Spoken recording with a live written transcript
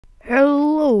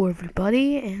Hello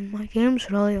everybody, and my game's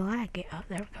really laggy. Oh,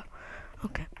 there we go.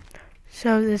 Okay.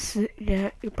 So this is,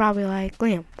 you're probably like,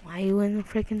 Liam, why are you in the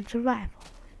freaking survival?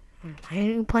 Why aren't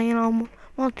you playing on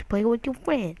multiplayer with your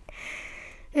friend?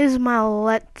 This is my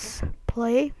let's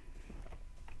play.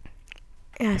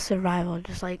 Yeah, survival,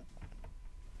 just like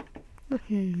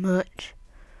nothing much.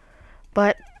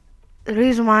 But the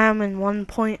reason why I'm in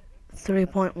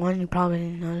 1.3.1, you probably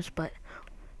didn't notice, but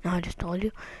now I just told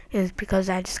you, is because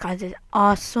I just got this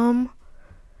awesome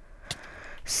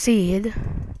seed,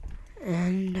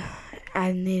 and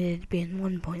I needed to be in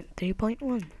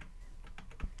 1.3.1.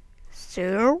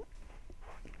 So,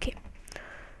 okay.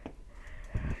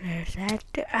 There's that.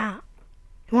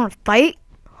 You wanna fight?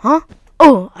 Huh?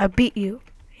 Oh, I beat you.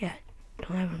 Yeah,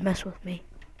 don't ever mess with me.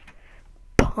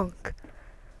 Punk.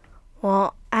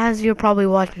 Well, as you're probably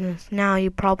watching this now,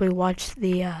 you probably watched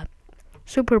the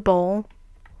Super Bowl.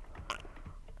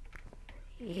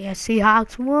 Yeah,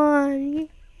 Seahawks won.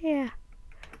 Yeah.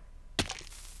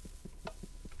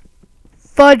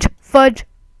 Fudge, fudge.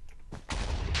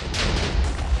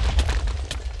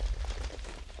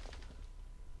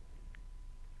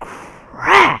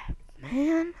 Crap,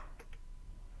 man.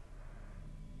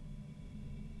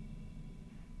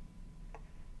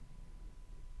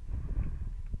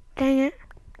 Dang it.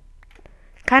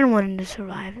 Kinda wanted to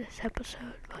survive this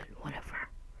episode, but whatever.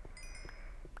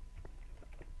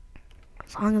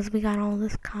 As long as we got all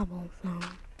this cobblestone.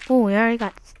 Oh, we already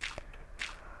got.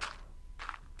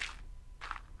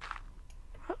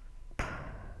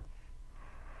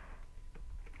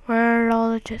 Where'd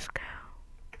all the chests go?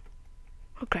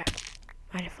 Oh crap.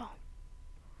 Might have fallen.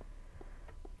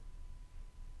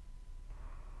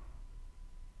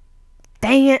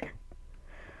 Dang it.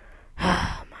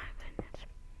 Oh my goodness.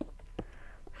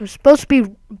 There was supposed to be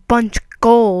a bunch of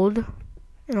gold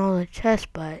in all the chests,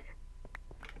 but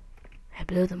I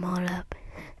blew them all up.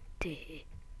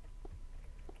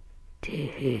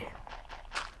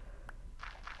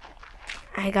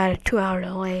 I got a 2-hour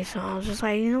delay, so I was just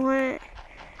like, you know what?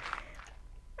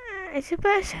 It's a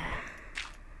best.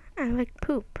 I like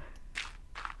poop.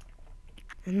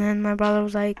 And then my brother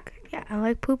was like, yeah, I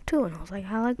like poop too. And I was like,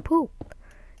 I like poop.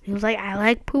 He was like, I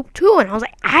like poop too. And I was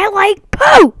like, I like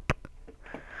poop.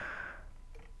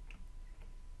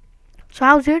 So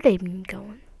how's your day been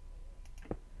going?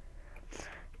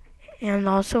 And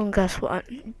also, guess what?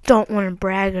 Don't want to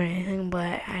brag or anything,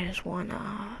 but I just won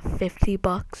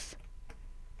 $50.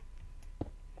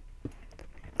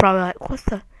 Probably like, what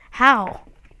the? How?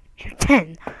 You're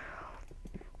 10.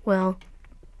 Well,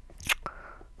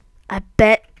 I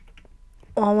bet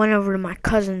I went over to my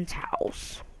cousin's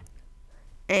house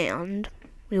and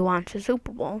we watched the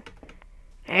Super Bowl.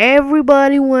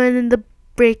 Everybody wanted the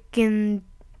freaking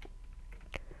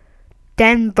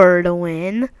Denver to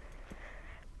win.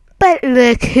 But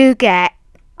look who got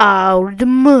all the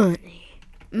money.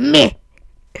 Me.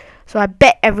 So I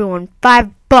bet everyone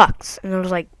 $5, and there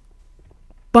was like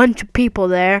a bunch of people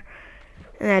there,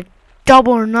 and I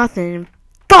double or nothing.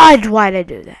 Fudge, why'd I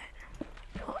do that?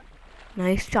 Oh,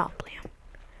 nice job, Liam.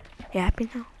 You happy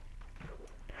now?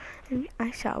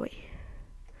 I shall we.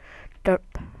 Derp,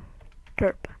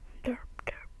 derp, derp, derp,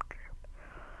 derp.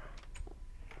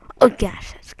 Oh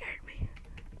gosh, that scared me.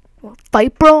 Well,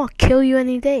 fight, bro. I'll kill you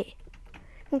any day.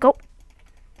 Go.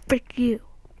 Frick you.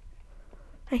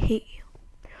 I hate you.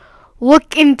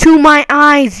 Look into my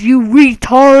eyes, you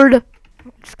retard.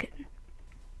 I'm just kidding.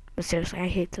 But seriously, I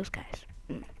hate those guys.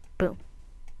 Boom.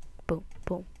 Boom,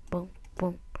 boom, boom,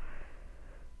 boom.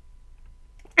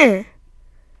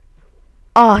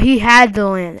 Oh, he had to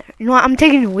land there. You know what? I'm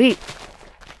taking the lead.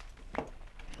 I'm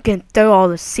gonna throw all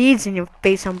the seeds in your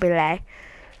face and be like,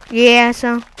 yeah,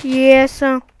 so. Yeah,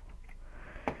 so.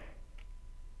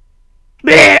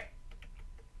 Blech.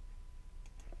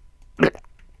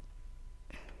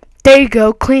 There you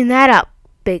go. Clean that up,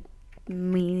 big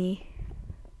meanie.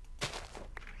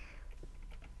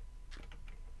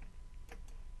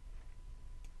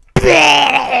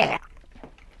 Blech.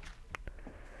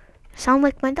 Sound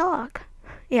like my dog.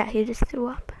 Yeah, he just threw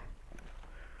up.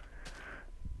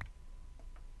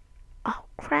 Oh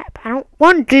crap, I don't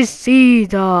want to see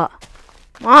the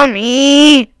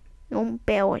mommy. Don't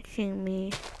embarrassing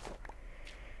me.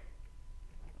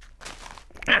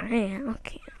 Yeah,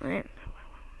 okay.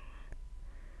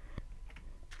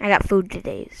 I got food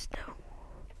today,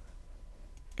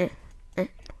 so.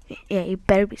 Yeah, you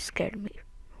better be scared of me,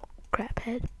 crap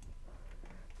head.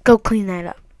 Go clean that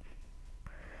up.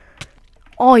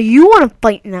 Oh, you want to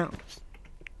fight now?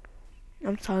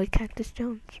 I'm sorry, Cactus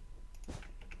Jones.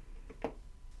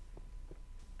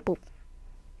 Boop.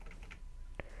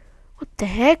 What the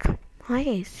heck?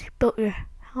 Nice. You built your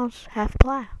house half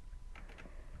black.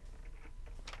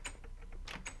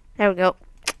 There we go.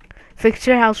 Fix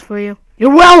your house for you.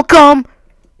 You're welcome!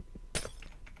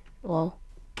 Whoa.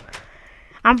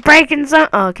 I'm breaking some.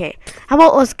 Oh, okay. How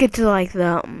about let's get to like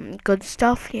the good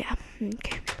stuff? Yeah.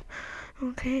 Okay.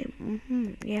 Okay.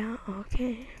 Yeah.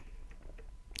 Okay.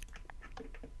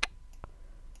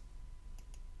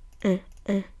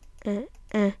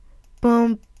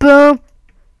 Boom. Boom.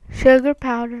 Sugar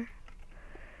powder.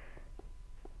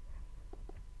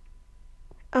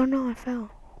 Oh no, I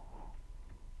fell.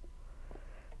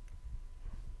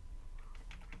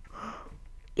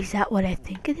 Is that what I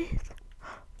think it is?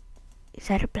 Is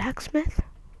that a blacksmith?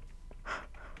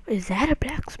 Is that a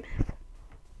blacksmith?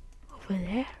 Over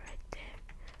there, right there.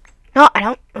 No, I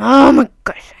don't. Oh my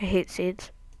gosh, I hate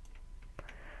seeds.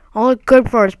 All it's good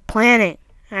for is planting.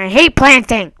 I hate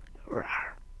planting.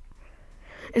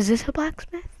 Is this a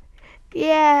blacksmith?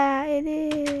 Yeah, it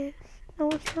is. No,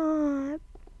 it's not.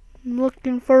 I'm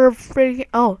looking for a freaking.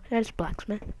 Oh, that's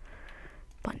blacksmith.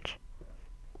 Punch.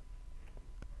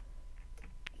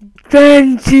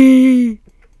 Crunchy.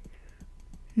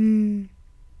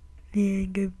 Yeah,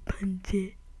 go punch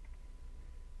it.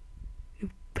 Go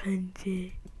punch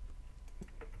it.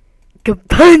 Go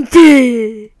punch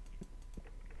it.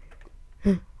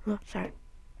 Oh, sorry.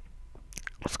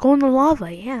 Let's go in the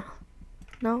lava. Yeah.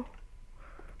 No.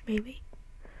 Maybe.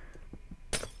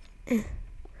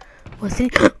 What's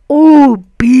it? Oh,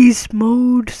 beast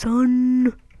mode,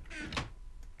 son.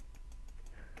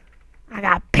 I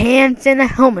got pants and a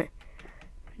helmet.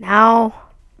 Now,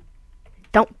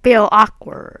 don't feel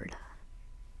awkward.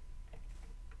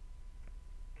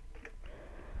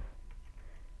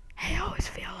 I always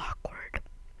feel awkward.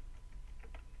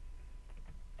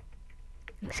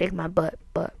 Shake my butt.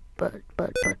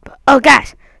 Oh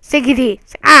gosh, sticky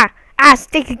keys.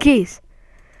 Sticky keys.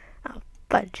 Oh,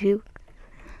 but you.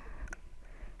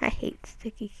 I hate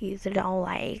sticky keys. I don't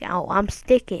like. Oh, I'm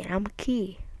sticky. I'm a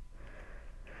key.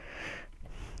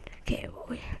 Okay,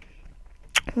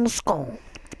 let's go.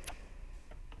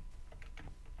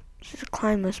 Let's just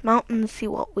climb this mountain and see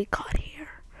what we got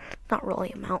here. Not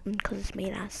really a mountain because it's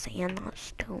made out of sand, not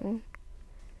stone.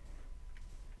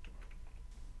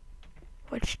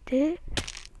 What's this?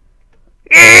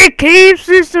 Yeah, cave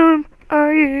system. Oh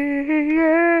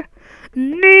yeah.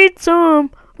 Need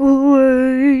some. Oh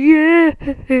yeah.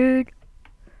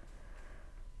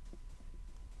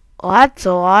 Well, that's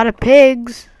a lot of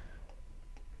pigs.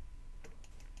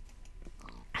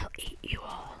 I'll eat you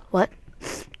all. What?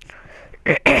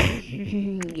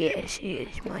 Yes,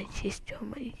 my sister.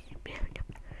 I'm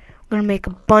gonna make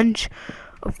a bunch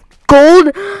of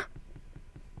gold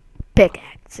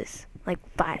pickaxes. Like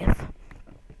 5.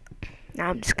 No,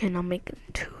 I'm just kidding. I'm making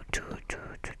 2.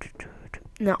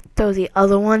 No, throw the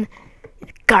other one in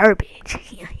the garbage.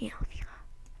 Yeah.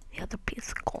 The other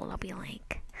piece of gold, I'll be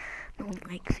like, no one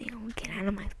likes you. Get out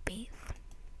of my face.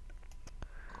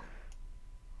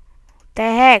 What the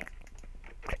heck?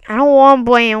 I don't want to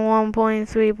play in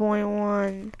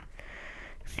 1.3.1.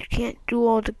 You can't do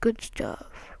all the good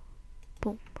stuff.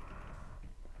 Boom.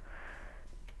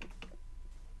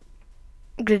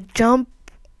 I'm gonna jump.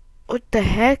 What the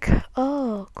heck?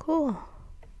 Oh, cool.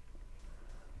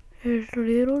 There's a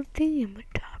little thing in the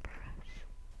top of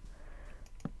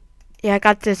us. Yeah, I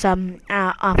got this off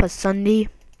of Sunday.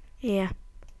 Yeah.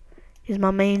 He's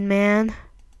my main man.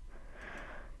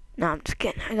 No, I'm just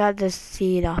kidding. I got this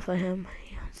seed off of him.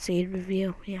 Yeah, seed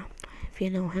review. Yeah. If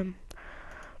you know him,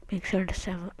 make sure to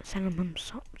send him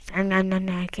some.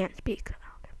 I can't speak.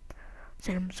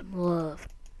 Send him some love.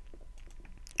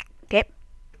 Okay.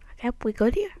 Yep, we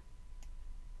good here.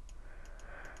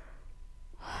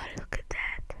 Oh, look at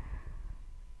that.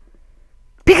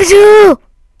 Pikachu!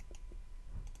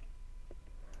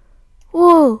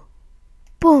 Whoa!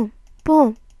 Boom!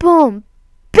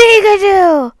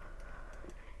 Pikachu!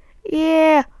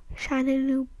 Yeah! Shiny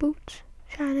new boots.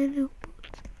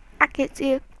 I can't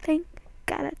see a thing.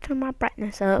 Gotta turn my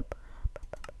brightness up.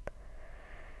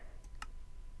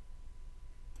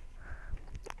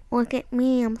 Look at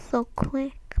me, I'm so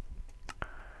quick.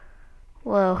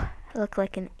 Whoa, I look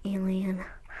like an alien.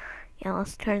 Yeah,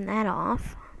 let's turn that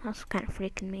off. That's kind of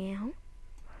freaking me out.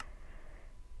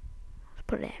 Let's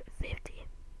put it at 50.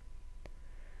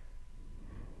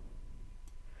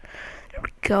 There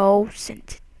we go.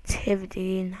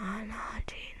 Sensitivity,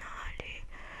 naughty.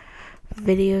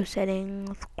 Video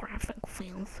settings, graphic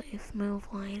fancy, smooth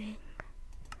lighting.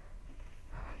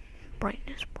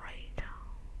 Brightness bright.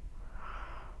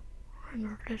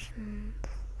 Render distance.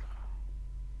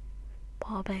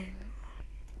 Bobbing.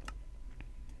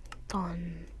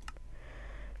 Done.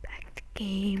 Back to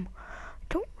game.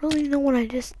 don't really know what I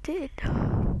just did.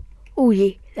 Oh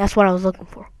yeah, that's what I was looking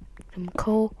for. Some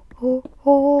coal.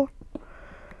 Oh.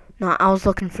 No, I was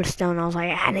looking for stone. I was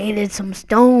like, I needed some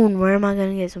stone. Where am I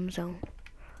gonna get some stone?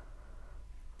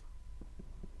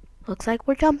 Looks like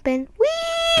we're jumping.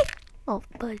 Whee! Oh,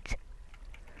 fudge.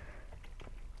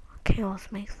 Okay,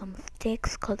 let's make some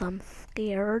sticks because I'm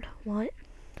scared. What?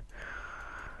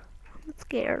 I'm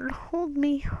scared. Hold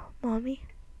me, mommy.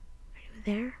 Are you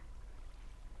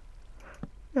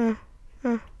there?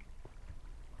 I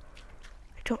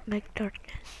don't like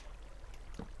darkness.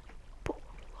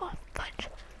 Oh, fudge.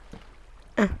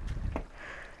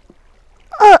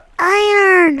 Oh,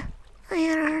 iron!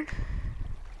 Iron.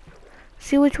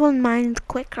 See which one mines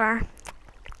quicker.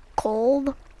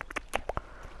 Gold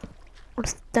or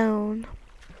stone?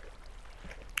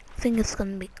 I think it's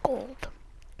gonna be gold.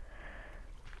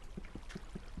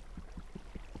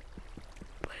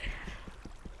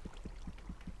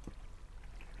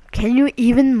 Can you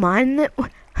even mine it?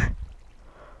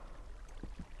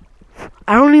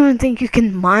 I don't even think you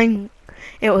can mine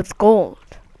it with gold.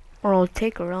 Or it'll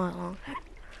take a really long time.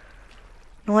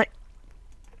 You know what?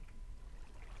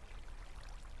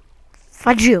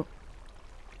 Fudge you.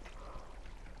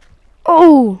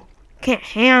 Oh! Can't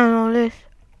handle this.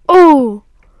 Oh!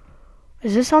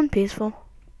 Is this unpeaceful?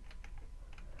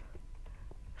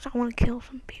 Cause I want to kill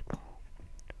some people.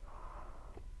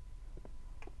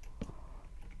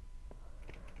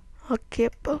 Okay.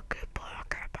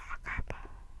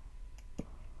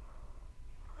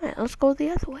 Alright, let's go the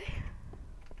other way.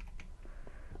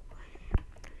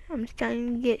 I'm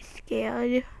starting to get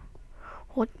scared.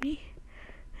 Hold me.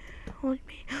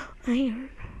 Iron.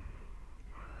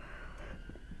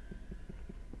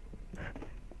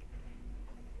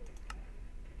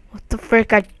 What the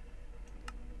frick? I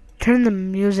turned the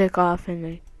music off and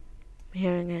I'm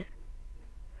hearing it.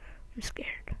 I'm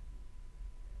scared.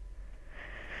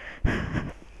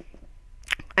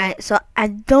 Alright, so I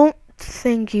don't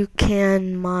think you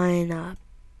can mine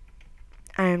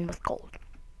iron with gold.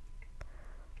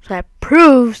 So that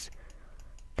proves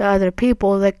to other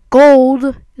people that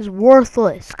gold is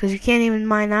worthless because you can't even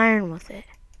mine iron with it.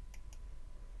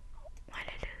 Why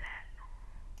did I do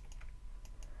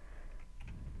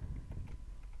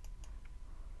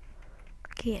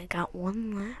that? Okay, I got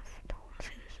one left.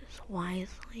 Let's use this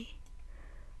wisely.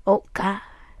 Oh gosh.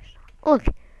 Look.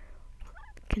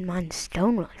 I can mine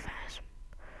stone really fast.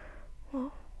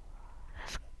 Whoa.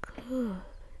 That's good.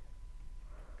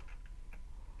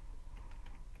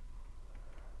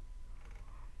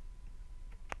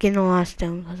 Getting a lot of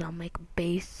stone because I'll make a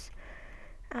base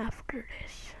after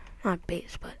this. Not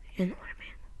base, but you know what I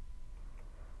mean.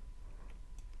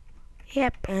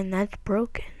 Yep, and that's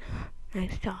broken.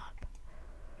 Nice job.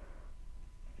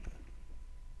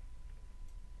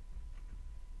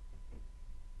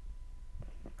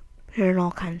 Hearing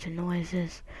all kinds of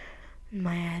noises in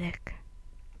my attic.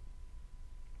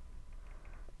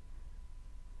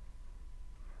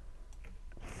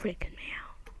 Freaking me out.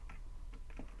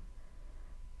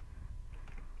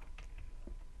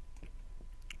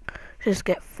 Just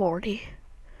get 40.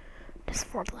 Just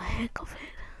for the heck of it.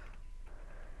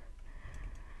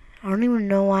 I don't even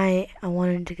know why I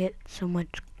wanted to get so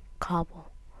much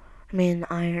cobble. I mean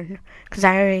iron. Because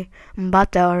I'm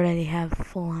about to already have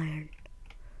full iron.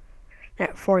 They're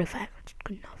at 45. That's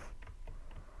good enough.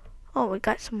 Oh, we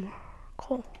got some more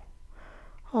coal.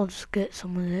 I'll just get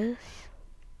some of this.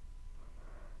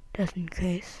 Just in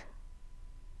case.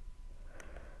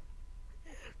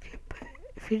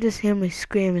 If you just hear me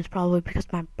scream, it's probably because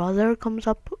my brother comes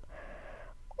up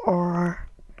or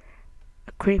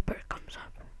a creeper comes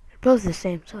up. They're both the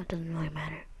same, so it doesn't really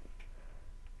matter.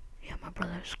 Yeah, my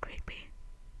brother's creepy.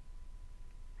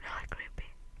 Really creepy.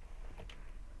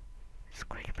 He's the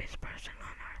creepiest person on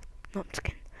earth. No, I'm just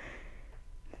kidding.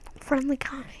 Friendly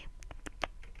guy.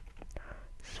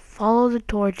 Just follow the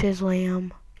torches,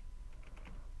 Liam.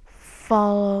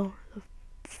 Follow the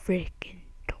freaking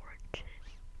torches.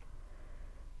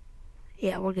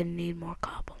 Yeah, we're gonna need more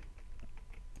cobble.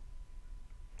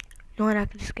 You know what? I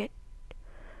could just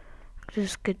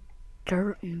get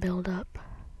dirt and build up.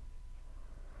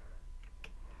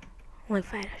 Only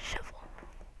if I had a shovel.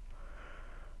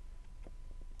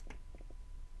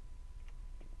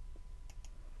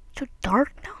 It's so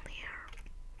dark down here.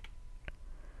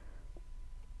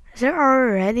 Is it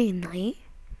already night?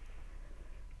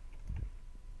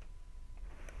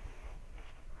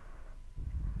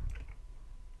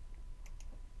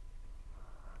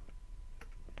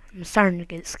 I'm starting to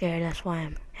get scared, that's why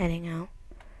I'm heading out.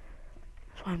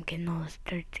 That's why I'm getting all this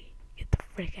dirt to get the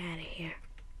frick out of here.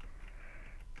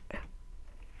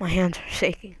 My hands are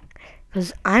shaking.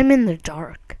 Because I'm in the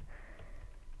dark.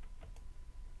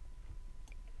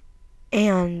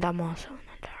 And I'm also in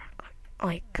the dark.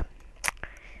 Like,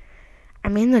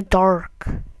 I'm in the dark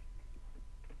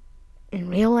in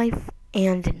real life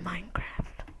and in Minecraft.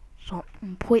 So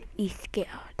I'm pretty scared.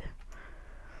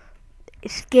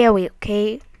 It's scary,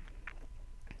 okay?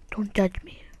 Don't judge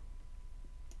me.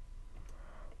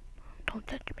 Don't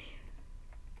judge me.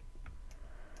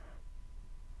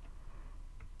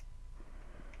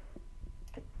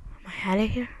 Am I out of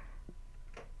here?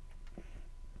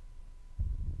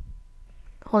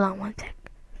 Hold on one sec.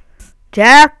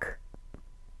 Jack!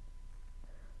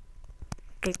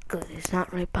 Okay, good. It's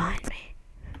not right behind me.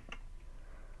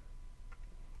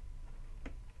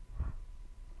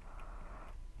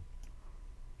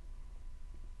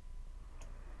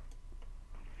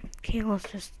 Okay,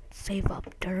 let's just save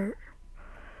up dirt.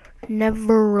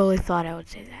 Never really thought I would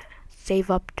say that. Save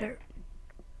up dirt.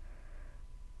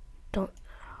 Don't.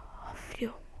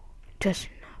 Phew. Just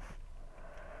enough.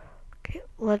 Okay,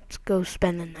 let's go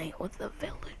spend the night with the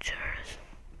villagers.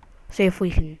 See if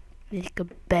we can make a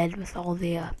bed with all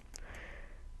the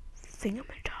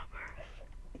thingamajobbers.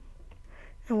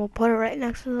 And we'll put it right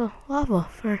next to the lava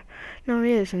for no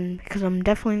reason, because I'm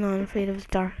definitely not afraid of the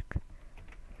dark.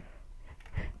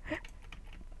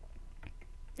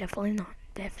 Definitely not.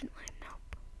 Definitely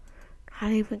nope.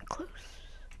 Not even close.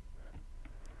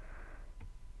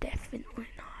 Definitely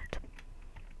not.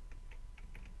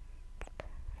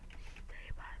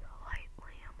 Stay by the light,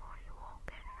 Liam, or you won't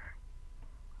get hurt.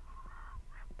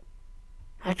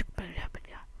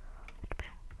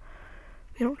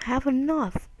 We don't have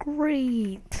enough.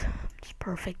 Great. It's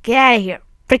perfect. Get out of here.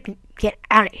 Freaking get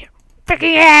out of here. Freaking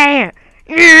get out of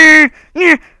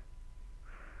here.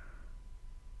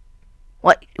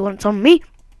 What? You want some of me?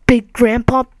 Big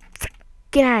grandpa?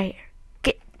 Get out of here.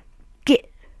 Get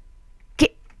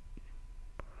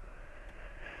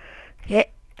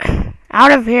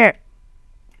out of here.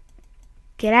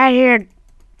 Get out of here.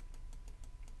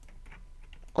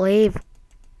 Leave.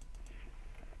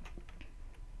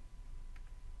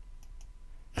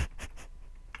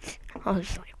 I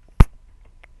was like,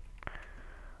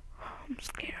 I'm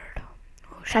scared.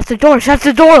 Oh, shut the door,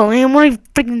 Liam. What are you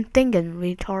freaking thinking,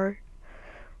 retard?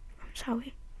 I'm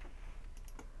sorry.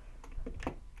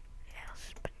 Yeah,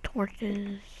 let's put torches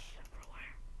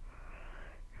everywhere.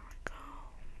 There we go.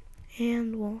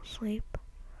 And we'll sleep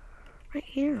right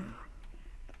here.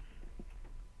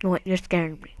 No, wait, you're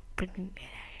scaring me. Freaking get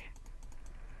out of here.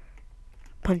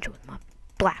 Punch you with my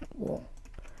black wool.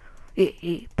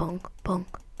 Punk.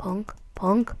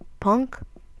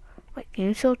 Wait, can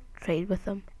you still trade with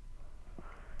them?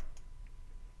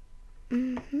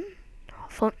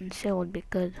 Flint and steel would be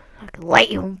good. I could light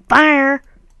you on fire.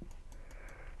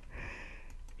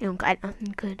 You don't got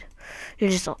nothing good.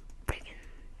 You're just all freaking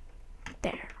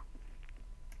there.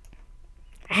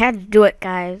 I had to do it,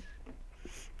 guys.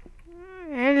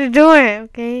 I had to do it,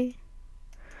 okay?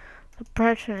 Stop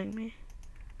pressuring me.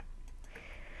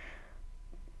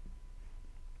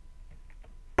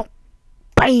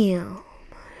 Bam!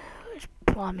 It's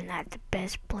probably not the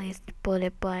best place to put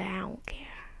it, but I don't care.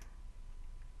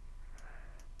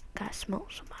 Gotta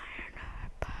smoke some iron.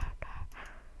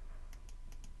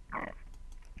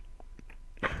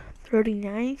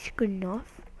 39 is good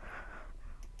enough.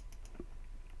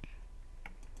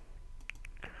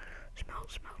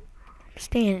 Smoke. I'm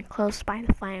staying close by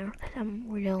the fire because I'm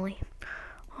really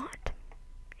hot.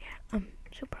 Yeah, I'm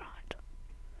super hot.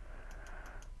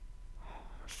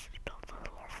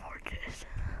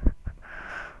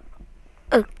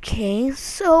 Okay,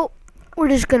 so we're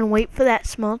just gonna wait for that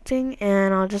smelting,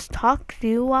 and I'll just talk to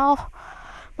you while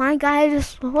my guy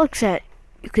just looks at it.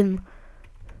 You can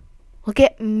look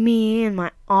at me and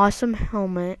my awesome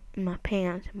helmet and my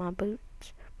pants and my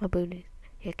boots, my booties.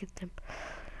 Yeah, get them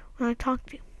when I talk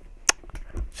to you.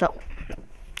 So,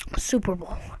 Super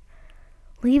Bowl.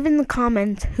 Leave in the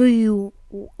comments who you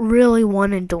really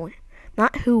wanted to win,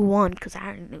 not who won, because I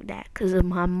already knew that because of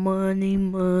my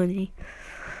money.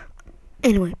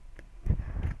 Anyway,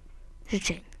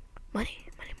 just money.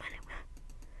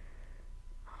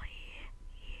 Oh yeah.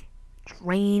 It's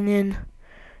draining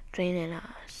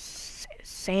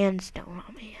sandstone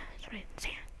on me. It's raining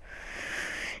sand.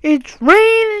 It's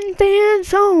raining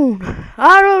sandstone.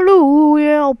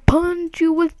 Hallelujah! I'll punch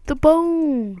you with the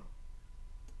bone.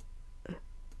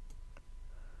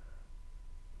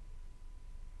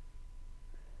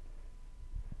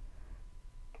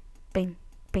 Bing.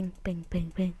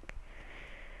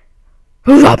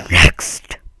 Who's up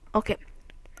next? Okay.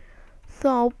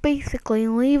 So basically,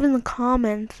 leave in the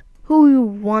comments who you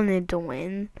wanted to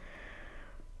win,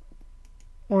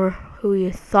 or who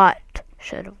you thought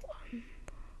should have won.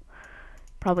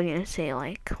 Probably gonna say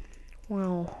like,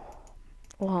 well,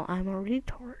 I'm a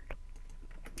retard.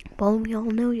 Well, we all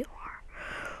know you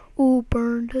are. Ooh,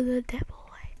 burn to the devil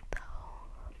like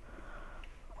though.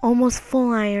 Almost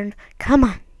full iron. Come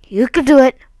on, you can do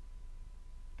it.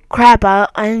 Crap,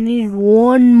 I need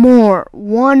one more.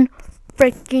 One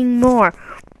freaking more.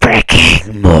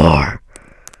 Freaking more.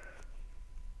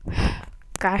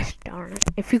 Gosh darn it.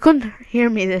 If you couldn't hear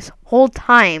me this whole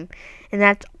time, and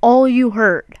that's all you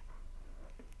heard,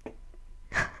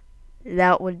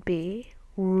 that would be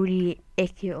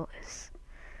ridiculous.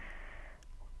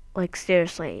 Like,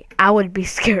 seriously, I would be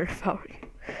scared if I were you.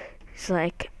 It's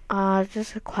like,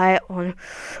 just a quiet one.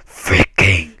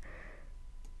 Freaking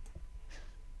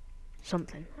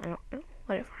something. I don't know.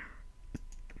 Whatever.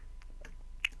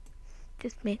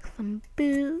 Just make some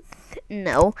boots.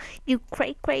 No, you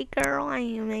cray girl. I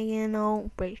am making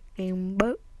no breaking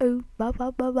boat.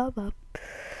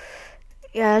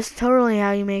 Yeah, it's totally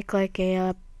how you make like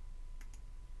a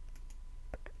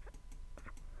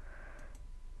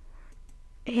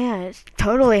yeah, it's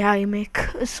totally how you make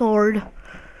a sword.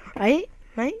 Right?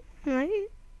 No?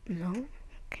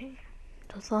 Okay.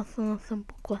 Just asking a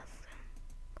simple question.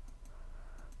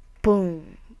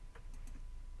 Boom.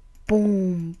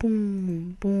 Boom,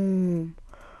 boom, boom.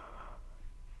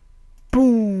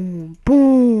 Boom,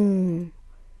 boom.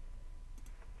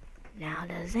 Now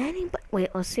does anybody... Wait,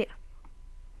 let's see.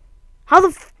 How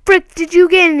the frick did you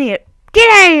get in here? Get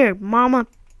out of here, mama.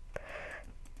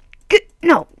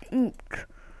 No.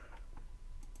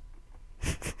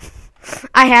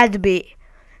 I had to be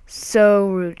so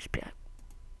rude. Just be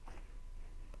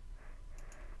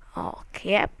like,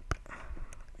 okay.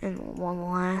 And one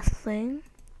last thing.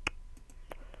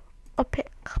 A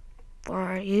pick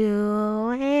for you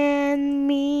and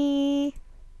me.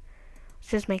 Let's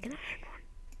just make an iron one.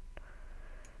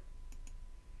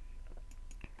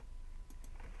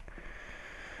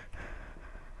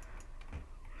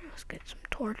 Let's get some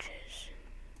torches.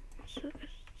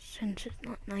 Since it's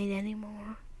not night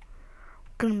anymore.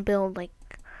 We're gonna build like...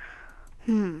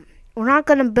 We're not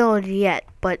gonna build yet,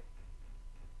 but...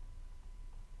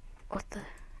 What the...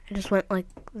 I just went like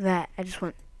that. I just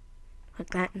went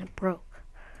like that and it broke.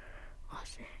 Oh,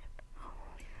 snap.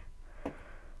 Oh.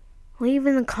 Leave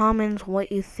in the comments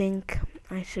what you think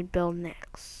I should build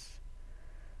next.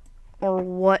 Or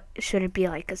what should it be,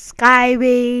 like a sky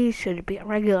base? Should it be a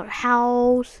regular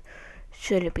house?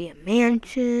 Should it be a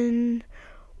mansion?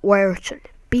 Where should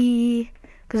it be?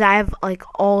 Because I have like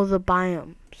all the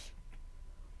biomes.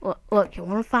 Look, you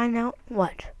want to find out?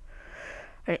 What?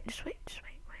 Alright, just wait.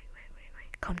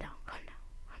 Calm down.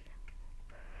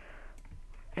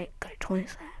 Alright, got 20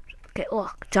 slabs. Okay,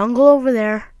 look, jungle over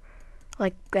there.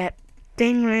 Like that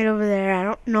thing right over there. I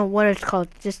don't know what it's called.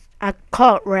 Just, I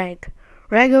call it reg.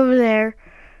 Reg over there.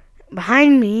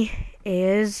 Behind me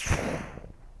is...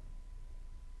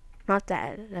 Not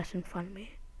that, that's in front of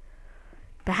me.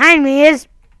 Behind me is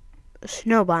a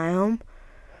snow biome.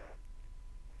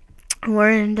 And we're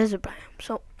in a desert biome.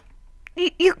 So,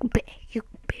 you can pick.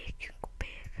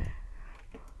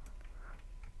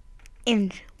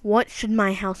 And what should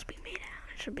my house be made out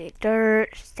of? It should be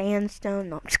dirt, sandstone.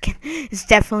 No, I'm just kidding. It's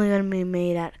definitely going to be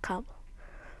made out of cobble.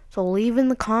 So leave in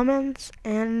the comments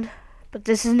but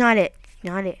this is not it. It's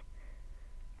not it,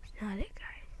 guys.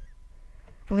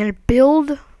 I'm going to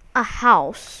build a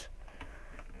house.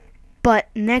 But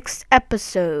next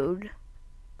episode,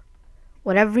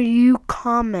 whatever you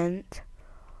comment,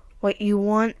 what you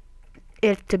want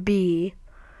it to be,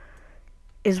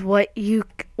 is what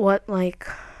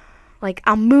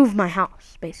I'll move my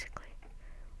house, basically.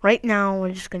 Right now,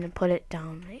 we're just going to put it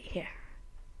down right here.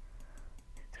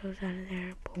 It goes out of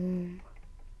there, boom.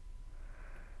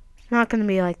 It's not going to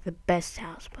be like the best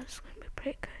house, but it's going to be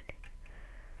pretty good.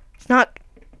 It's not,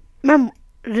 remember,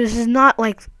 this is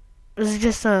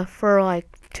just for like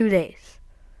 2 days,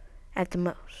 at the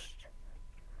most.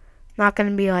 Not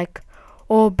going to be like,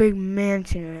 oh, a big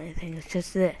mansion or anything. It's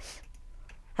just this.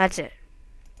 That's it.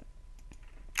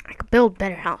 I could build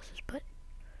better houses, but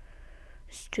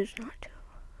I just choose not to.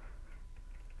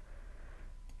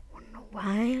 Wanna know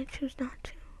why I choose not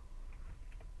to?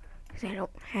 Because I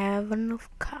don't have enough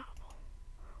cobble.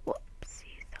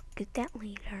 Whoopsies, I'll get that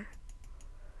later.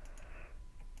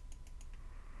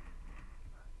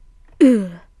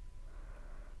 Ugh.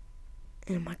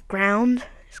 And my ground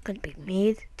is going to be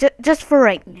made, just for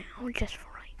right now. It's going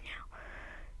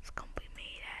to be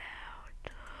made out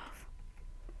of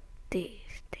these.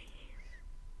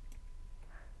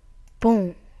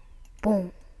 Boom.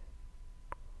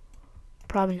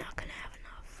 Probably not gonna have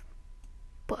enough,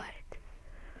 but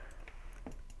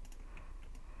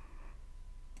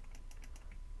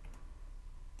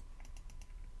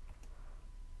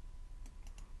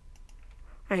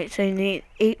Alright, so you need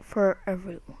 8 for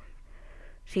everyone.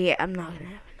 So yeah, I'm not gonna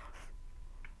have enough.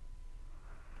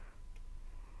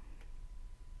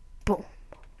 Boom.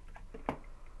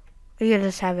 You can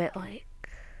just have it like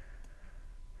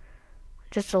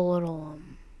just a little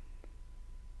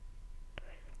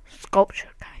sculpture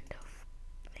kind of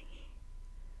thingy.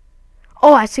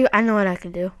 Oh, I know what I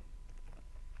can do.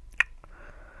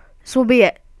 This will be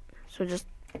it. So just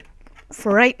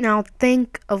for right now,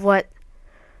 think of what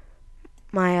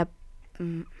my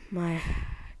my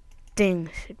thing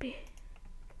should be.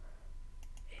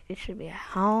 It should be a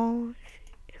house.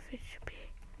 If it should be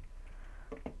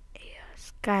a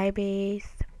sky base.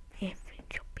 If it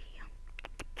should be.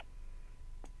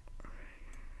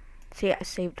 See, I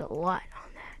saved a lot on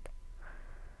that.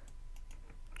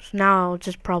 So now I'll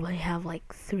just probably have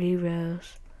like 3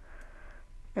 rows,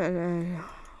 and then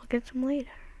I'll get some later.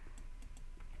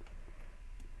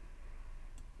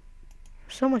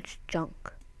 So much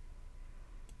junk.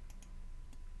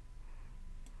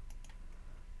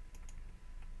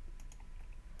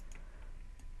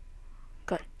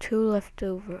 Got 2 left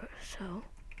over, so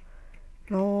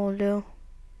no will do.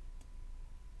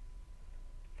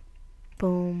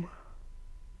 Boom.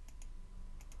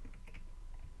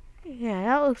 Yeah,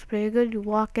 that looks pretty good. You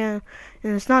walk in,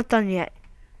 and it's not done yet.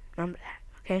 Remember that,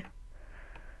 okay?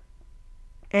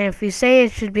 And if you say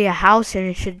it should be a house and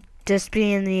it should just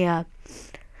be in the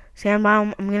sand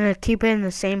biome, I'm gonna keep it in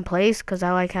the same place because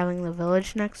I like having the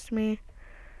village next to me.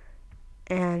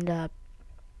 And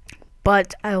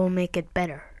but I will make it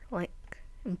better, like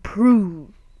improve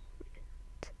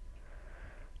it.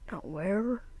 Now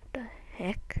where the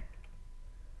heck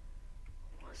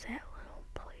was that little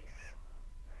place?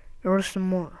 There was some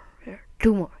more. There,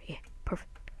 2 more. Yeah,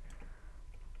 perfect.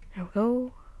 There we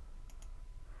go.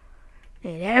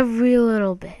 Need every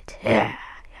little bit. Yeah.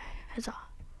 Huzzah.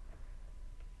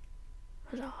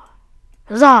 Huzzah.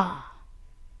 Huzzah.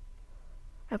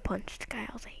 I punched the guy.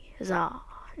 I was like, huzzah.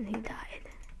 And he died.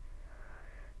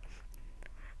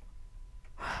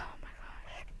 Oh my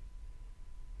gosh.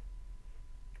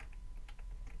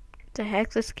 What the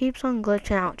heck? This keeps on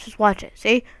glitching out. Just watch it.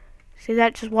 See? See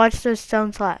that? Just watch those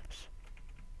stone slabs.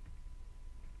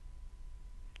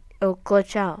 It'll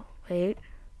glitch out. Wait.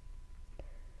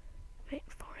 Wait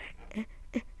for it.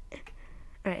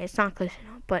 Alright, it's not glitching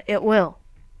out, but it will.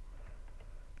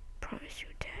 Promise you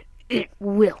that it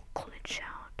will glitch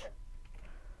out.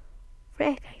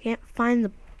 Frick, I can't find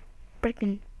the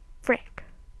frickin' frick.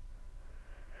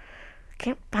 I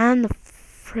can't find the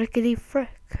frickety frick.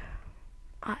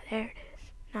 Ah, there it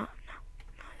is. No,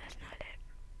 that's not it.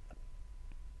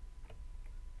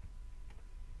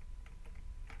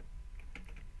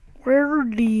 Where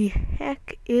the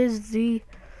heck is the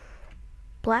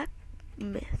black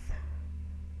myth?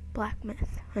 Black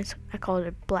myth. I call it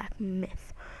a black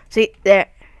myth. See,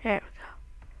 there we go.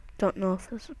 Don't know if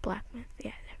this is black myth.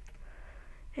 Yeah,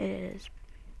 there. It is.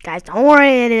 Guys, don't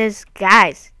worry, it is.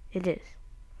 Guys, it is.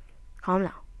 Calm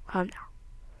down. Calm down.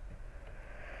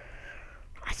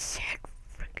 I said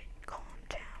freaking calm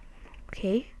down.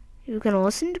 Okay? You gonna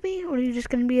listen to me, or are you just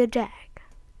gonna be a jag?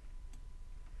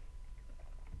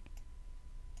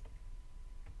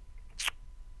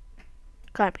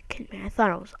 Gotta be kidding me. I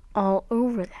thought it was all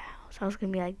over the house. I was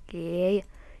gonna be like, yeah,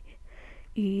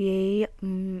 yeah, yeah,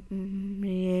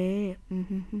 yeah.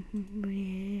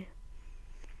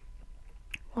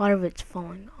 A lot of it's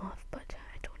falling off, but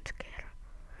I don't care.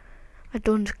 I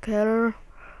don't care.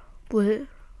 But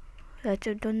that's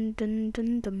a dun dun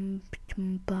dun dun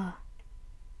ba.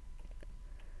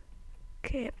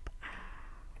 Okay.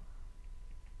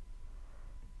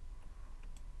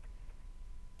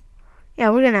 Yeah,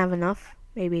 we're gonna have enough.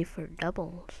 Maybe for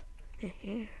doubles.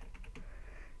 Here.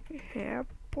 Here,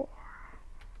 boy.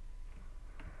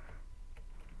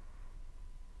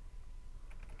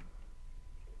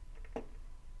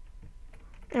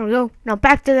 There we go. Now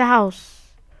back to the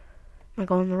house. Am I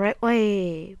going the right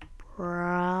way?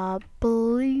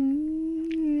 Probably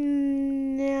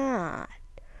not.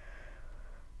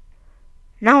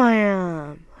 Now I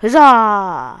am.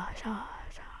 Huzzah! Huzzah!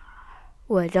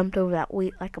 Oh, I jumped over that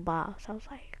wheat like a boss. I was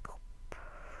like,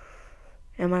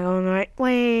 am I going the right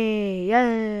way?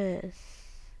 Yes.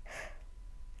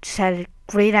 Just had a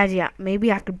great idea.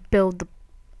 Maybe I could build the...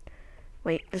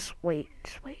 Wait. You're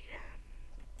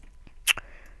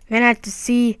gonna have to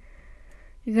see...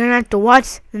 You're gonna have to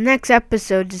watch the next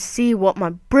episode to see what my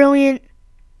brilliant,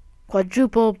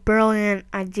 quadruple brilliant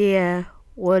idea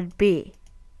would be.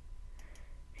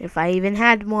 If I even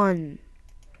had one.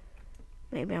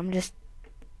 Maybe I'm just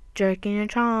jerking a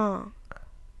trunk.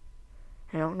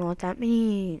 I don't know what that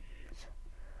means.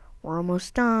 We're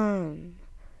almost done.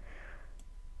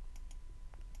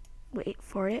 Wait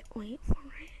for it. Wait for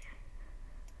it.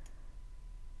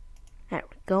 There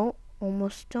we go.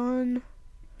 Almost done.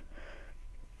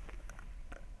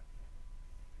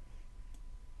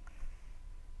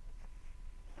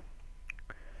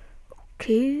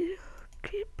 Okay.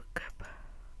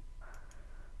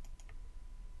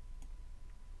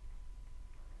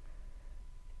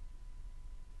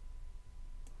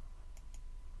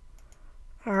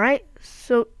 Alright,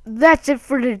 so that's it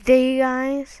for today,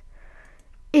 guys.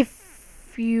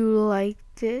 If you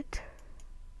liked it.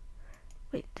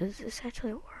 Wait, does this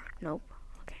actually work? Nope.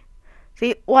 Okay.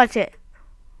 See, watch it.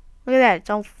 Look at that, it's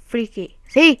all freaky.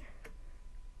 See?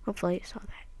 Hopefully you saw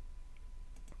that.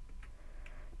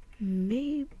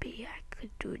 Maybe I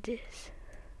could do this.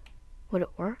 Would it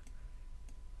work?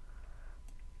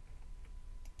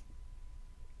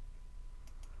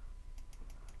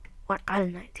 What? I got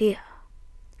an idea.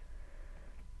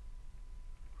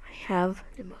 I have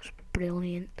the most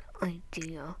brilliant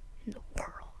idea in the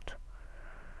world.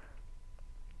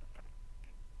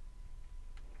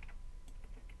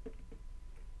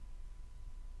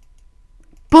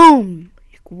 Boom!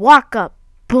 You can walk up.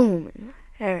 Boom.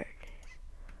 There it is.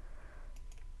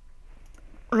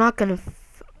 We're not gonna.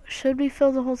 Should we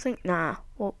fill the whole thing? Nah.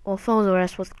 We'll fill the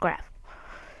rest with graph.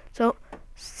 So,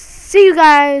 see you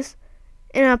guys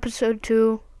in episode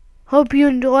 2. Hope you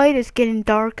enjoyed. It's getting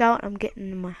dark out. I'm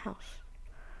getting in my house.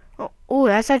 Oh,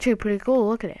 that's actually pretty cool.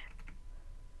 Look at it.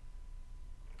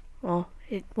 Well,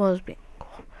 it was being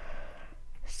cool.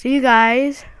 See you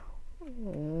guys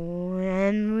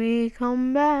when we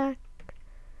come back.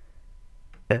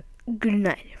 Good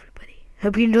night, everybody.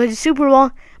 Hope you enjoyed the Super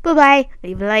Bowl. Bye-bye.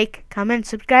 Leave a like, comment,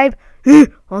 subscribe.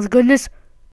 All the goodness.